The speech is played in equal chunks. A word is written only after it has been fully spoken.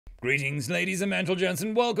Greetings, ladies and gentlemen,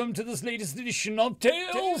 and welcome to this latest edition of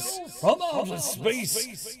Tales from Outer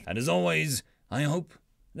Space. And as always, I hope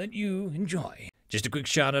that you enjoy. Just a quick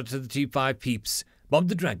shout out to the T5 peeps: Bob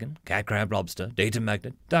the Dragon, Crab Lobster,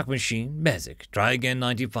 Datamagnet, DuckMachine, Mezec, Try Again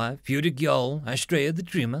 95, Feudic Jarl, Astraya the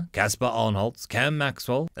Dreamer, Casper Arnholtz,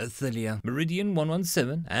 Maxwell, Ithilia, Meridian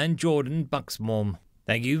 117, and Jordan Buxbaum.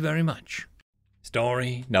 Thank you very much.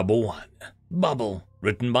 Story number 1. Bubble,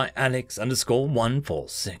 written by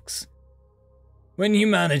Alex_146. When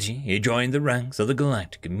humanity joined the ranks of the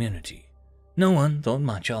galactic community, no one thought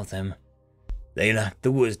much of them. They lacked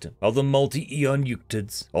the wisdom of the multi-eon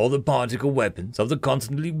Euclids or the particle weapons of the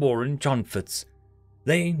constantly warring Chonfits.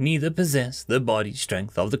 They neither possessed the body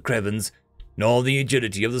strength of the Krevans nor the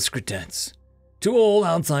agility of the Skritats. To all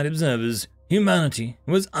outside observers, humanity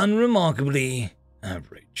was unremarkably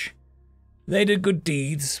average. They did good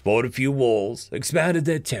deeds, fought a few wars, expanded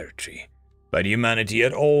their territory, but humanity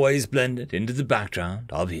had always blended into the background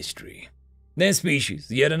of history. Their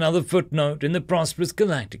species, yet another footnote in the prosperous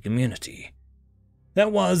galactic community.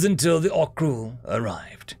 That was until the Orcs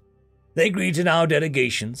arrived. They greeted our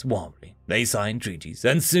delegations warmly, they signed treaties,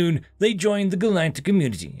 and soon they joined the galactic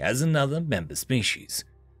community as another member species.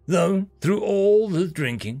 Though, through all the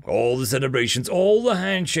drinking, all the celebrations, all the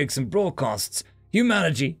handshakes and broadcasts,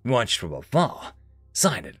 humanity watched from afar,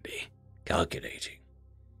 silently calculating.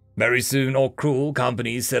 Very soon, all cruel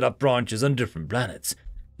companies set up branches on different planets.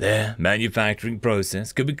 Their manufacturing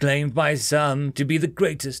process could be claimed by some to be the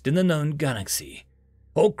greatest in the known galaxy.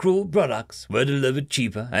 All cruel products were delivered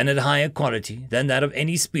cheaper and at higher quality than that of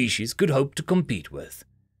any species could hope to compete with.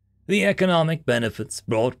 The economic benefits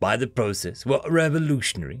brought by the process were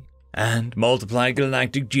revolutionary and multiplied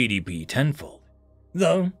galactic GDP tenfold.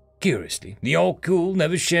 Though, curiously, the Orcs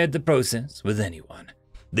never shared the process with anyone.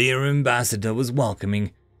 Their ambassador was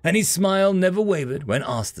welcoming, and his smile never wavered when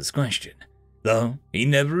asked this question, though he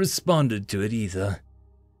never responded to it either.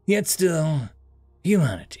 Yet still,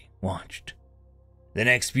 humanity watched. The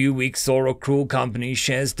next few weeks saw a cruel company's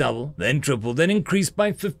shares double, then triple, then increase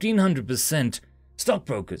by 1,500%.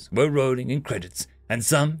 Stockbrokers were rolling in credits, and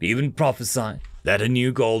some even prophesied that a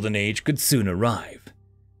new golden age could soon arrive.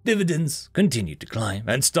 Dividends continued to climb,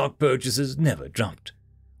 and stock purchases never dropped.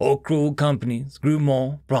 All cruel companies grew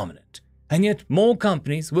more prominent, and yet more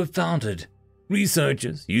companies were founded.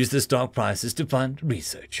 Researchers used the stock prices to fund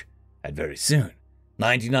research, and very soon,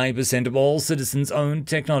 99% of all citizens-owned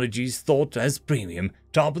technologies thought as premium,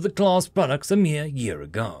 top-of-the-class products a mere year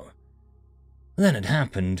ago. Then it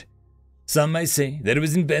happened. Some may say that it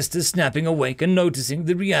was investors snapping awake and noticing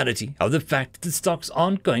the reality of the fact that the stocks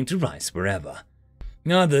aren't going to rise forever.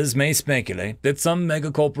 Others may speculate that some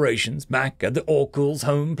megacorporations back at the Orcs'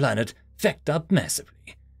 home planet fecked up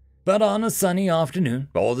massively. But on a sunny afternoon,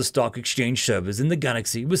 all the stock exchange servers in the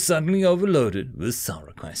galaxy were suddenly overloaded with sell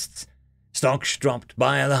requests. Stocks dropped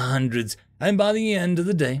by the hundreds, and by the end of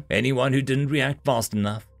the day, anyone who didn't react fast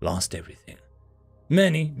enough lost everything.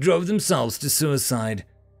 Many drove themselves to suicide,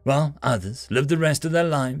 while others lived the rest of their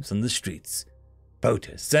lives on the streets.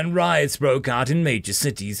 Protests and riots broke out in major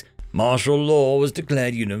cities. Martial law was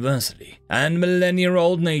declared universally, and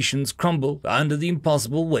millennia-old nations crumbled under the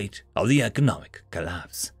impossible weight of the economic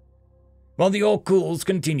collapse. While the Orcs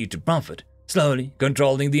continued to profit, slowly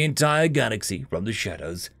controlling the entire galaxy from the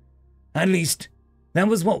shadows. At least, that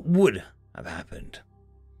was what would have happened.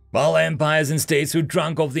 While empires and states were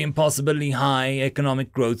drunk off the impossibly high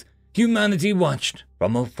economic growth, humanity watched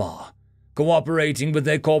from afar, cooperating with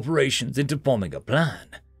their corporations into forming a plan.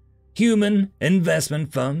 Human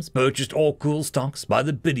investment firms purchased Orcs stocks by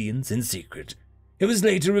the billions in secret. It was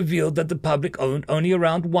later revealed that the public owned only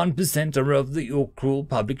around 1% of the Orcs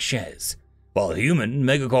public shares, while human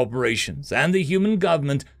megacorporations and the human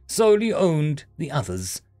government solely owned the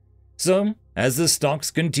others. So, as the stocks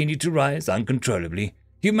continued to rise uncontrollably,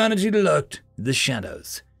 humanity lurked in the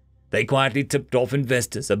shadows. They quietly tipped off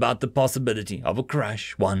investors about the possibility of a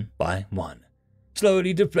crash one by one,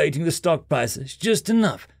 slowly deflating the stock prices just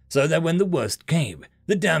enough so that when the worst came,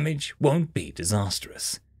 the damage won't be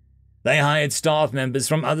disastrous. They hired staff members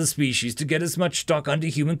from other species to get as much stock under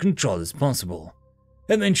human control as possible.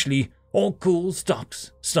 Eventually, all cool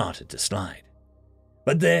stocks started to slide.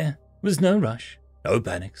 But there was no rush, no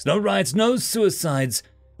panics, no riots, no suicides.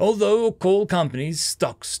 Although coal companies'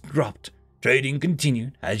 stocks dropped, trading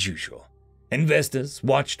continued as usual. Investors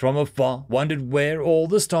watched from afar, wondered where all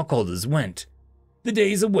the stockholders went. The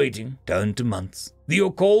days of waiting turned to months. The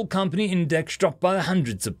coal company index dropped by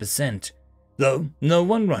hundreds of %, though no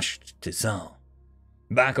one rushed to sell.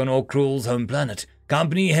 Back on Orcs' home planet,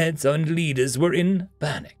 company heads and leaders were in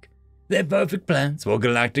panic. Their perfect plans for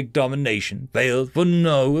galactic domination failed for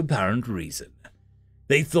no apparent reason.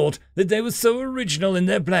 They thought that they were so original in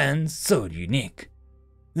their plans, so unique.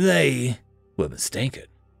 They were mistaken.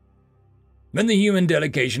 When the human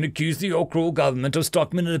delegation accused the Orc government of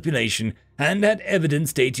stock manipulation and had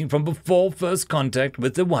evidence dating from before first contact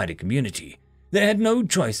with the wider community, they had no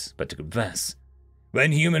choice but to confess.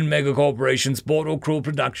 When human megacorporations bought Orc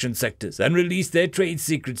production sectors and released their trade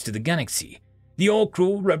secrets to the galaxy, the Orc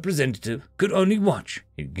representative could only watch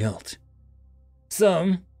in guilt.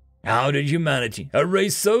 So, how did humanity, a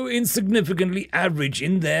race so insignificantly average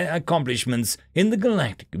in their accomplishments in the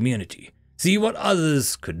galactic community, see what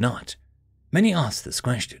others could not? Many asked this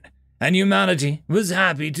question, and humanity was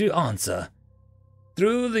happy to answer.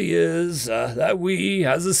 Through the years that we,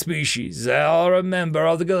 as a species, are a member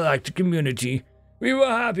of the galactic community, we were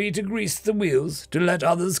happy to grease the wheels to let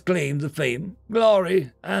others claim the fame,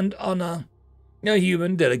 glory, and honor, a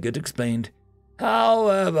human delegate explained.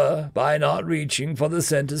 However, by not reaching for the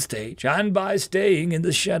center stage and by staying in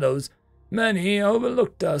the shadows, many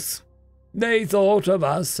overlooked us. They thought of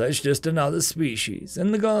us as just another species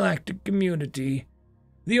in the galactic community.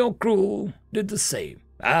 The Orc did the same,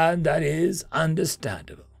 and that is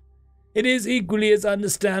understandable. It is equally as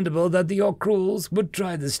understandable that the Orcs would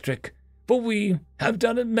try this trick, for we have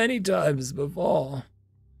done it many times before.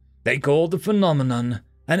 They called the phenomenon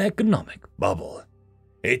an economic bubble.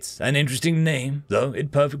 It's an interesting name, though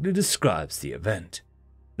it perfectly describes the event.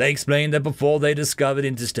 They explained that before they discovered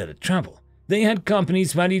interstellar travel, they had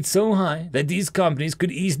companies valued so high that these companies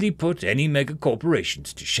could easily put any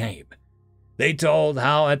megacorporations to shame. They told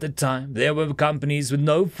how at the time there were companies with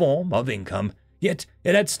no form of income, yet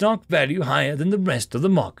it had stock value higher than the rest of the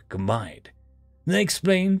market combined. They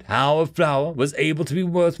explained how a flower was able to be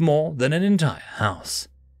worth more than an entire house.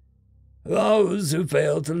 Those who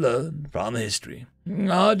fail to learn from history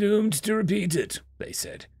are doomed to repeat it, they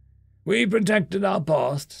said. We protected our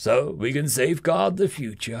past so we can safeguard the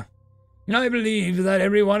future. I believe that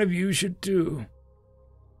every one of you should too.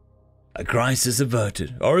 A crisis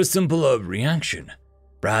averted, or a simple overreaction.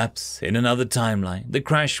 Perhaps, in another timeline, the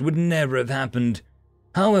crash would never have happened.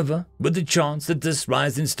 However, would the chance that this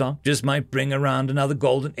rise in stock just might bring around another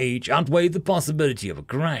golden age outweigh the possibility of a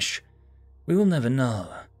crash? We will never know.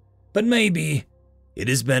 But maybe it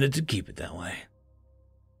is better to keep it that way.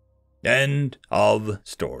 End of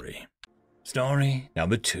story. Story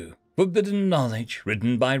number 2. Forbidden Knowledge,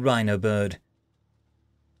 written by rhinobird.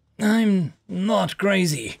 I'm not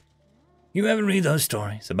crazy. You ever read those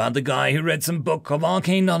stories about the guy who read some book of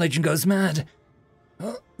arcane knowledge and goes mad?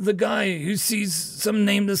 The guy who sees some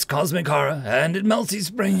nameless cosmic horror and it melts his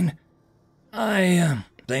brain? I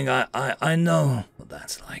think I know what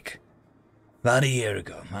that's like. About a year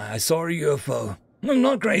ago, I saw a UFO. I'm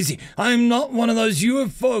not crazy. I'm not one of those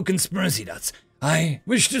UFO conspiracy nuts. I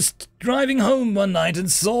was just driving home one night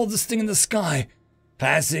and saw this thing in the sky.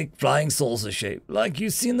 Classic flying saucer shape, like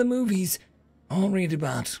you see in the movies. I'll read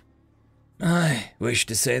about. I wish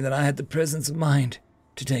to say that I had the presence of mind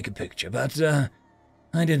to take a picture, but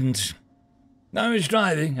I didn't. I was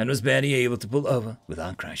driving and was barely able to pull over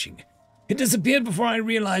without crashing. It disappeared before I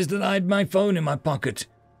realized that I had my phone in my pocket.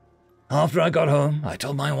 After I got home, I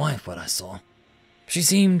told my wife what I saw. She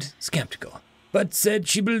seemed skeptical, but said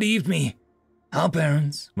she believed me. Our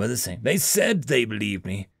parents were the same. They said they believed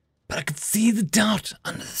me, but I could see the doubt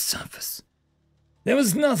under the surface. There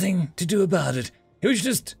was nothing to do about it. It was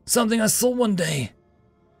just something I saw one day.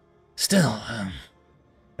 Still,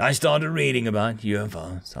 I started reading about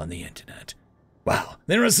UFOs on the internet. Wow,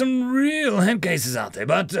 there are some real head cases out there,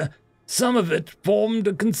 but some of it formed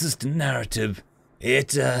a consistent narrative.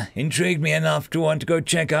 It intrigued me enough to want to go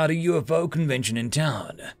check out a UFO convention in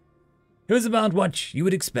town. It was about what you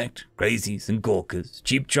would expect, crazies and gawkers,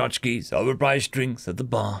 cheap tchotchkes, overpriced drinks at the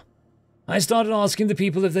bar. I started asking the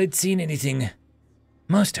people if they'd seen anything.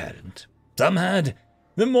 Most hadn't. Some had.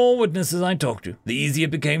 The more witnesses I talked to, the easier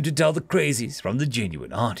it became to tell the crazies from the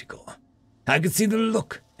genuine article. I could see the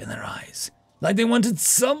look in their eyes, like they wanted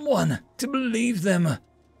someone to believe them.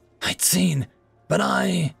 I'd seen, but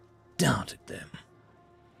I doubted them.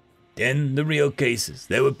 In the real cases,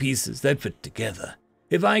 there were pieces that fit together.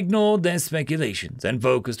 If I ignored their speculations and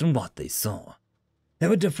focused on what they saw. There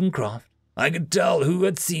were different craft. I could tell who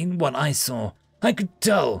had seen what I saw. I could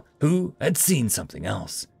tell who had seen something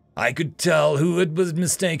else. I could tell who had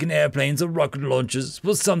mistaken airplanes or rocket launchers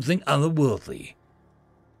for something otherworldly.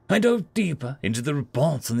 I dove deeper into the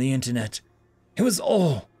reports on the internet. It was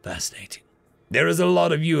all fascinating. There is a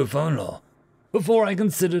lot of UFO lore. Before I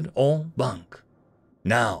considered all bunk.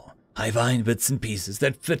 Now, I find bits and pieces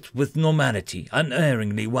that fit with normality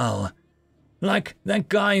unerringly well. Like that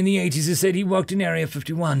guy in the 80s who said he worked in Area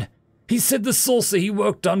 51. He said the saucer he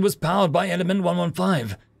worked on was powered by element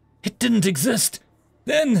 115. It didn't exist.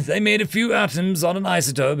 Then they made a few atoms on an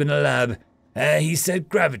isotope in a lab. He said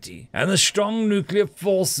gravity and the strong nuclear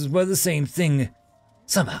forces were the same thing.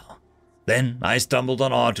 Somehow. Then I stumbled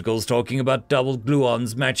on articles talking about double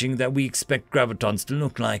gluons matching that we expect gravitons to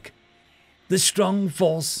look like. The strong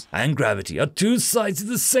force and gravity are two sides of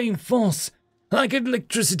the same force, like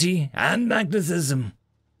electricity and magnetism.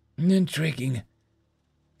 Intriguing.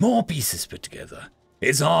 More pieces put together.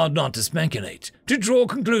 It's hard not to speculate, to draw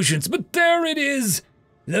conclusions, but there it is.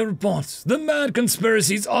 The reports, the mad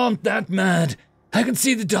conspiracies aren't that mad. I can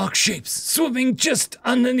see the dark shapes swimming just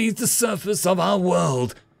underneath the surface of our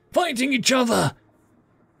world, fighting each other,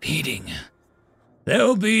 feeding.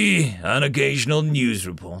 There'll be an occasional news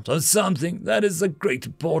report of something that is of great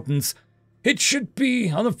importance. It should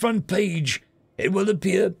be on the front page. It will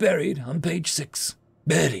appear buried on page 6.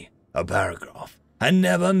 Barely a paragraph, and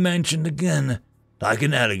never mentioned again, like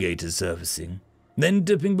an alligator surfacing, then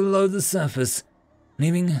dipping below the surface,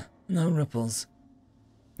 leaving no ripples.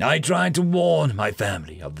 I tried to warn my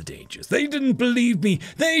family of the dangers. They didn't believe me.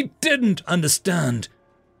 They didn't understand.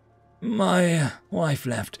 My wife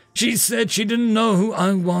left. She said she didn't know who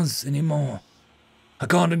I was anymore. I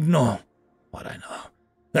can't ignore what I know.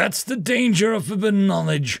 That's the danger of forbidden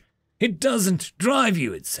knowledge. It doesn't drive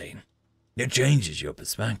you insane. It changes your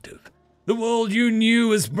perspective. The world you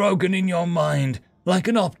knew is broken in your mind, like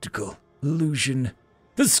an optical illusion.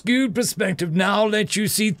 The skewed perspective now lets you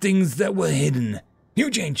see things that were hidden. New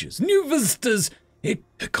changes, new vistas. It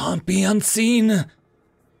can't be unseen.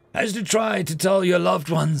 As to try to tell your loved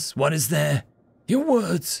ones what is there, your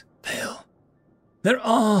words fail. There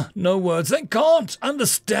are no words. They can't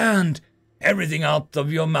understand. Everything out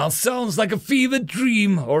of your mouth sounds like a fevered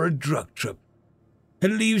dream or a drug trip.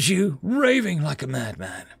 It leaves you raving like a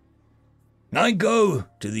madman. I go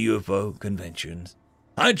to the UFO conventions.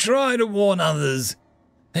 I try to warn others.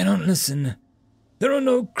 They don't listen. There are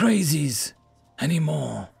no crazies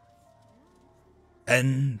anymore.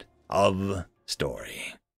 End of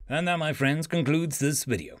story. And that, my friends, concludes this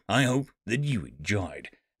video. I hope that you enjoyed.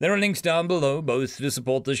 There are links down below, both to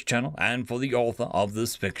support this channel and for the author of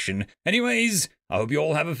this fiction. Anyways, I hope you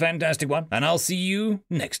all have a fantastic one, and I'll see you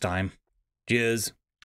next time. Cheers.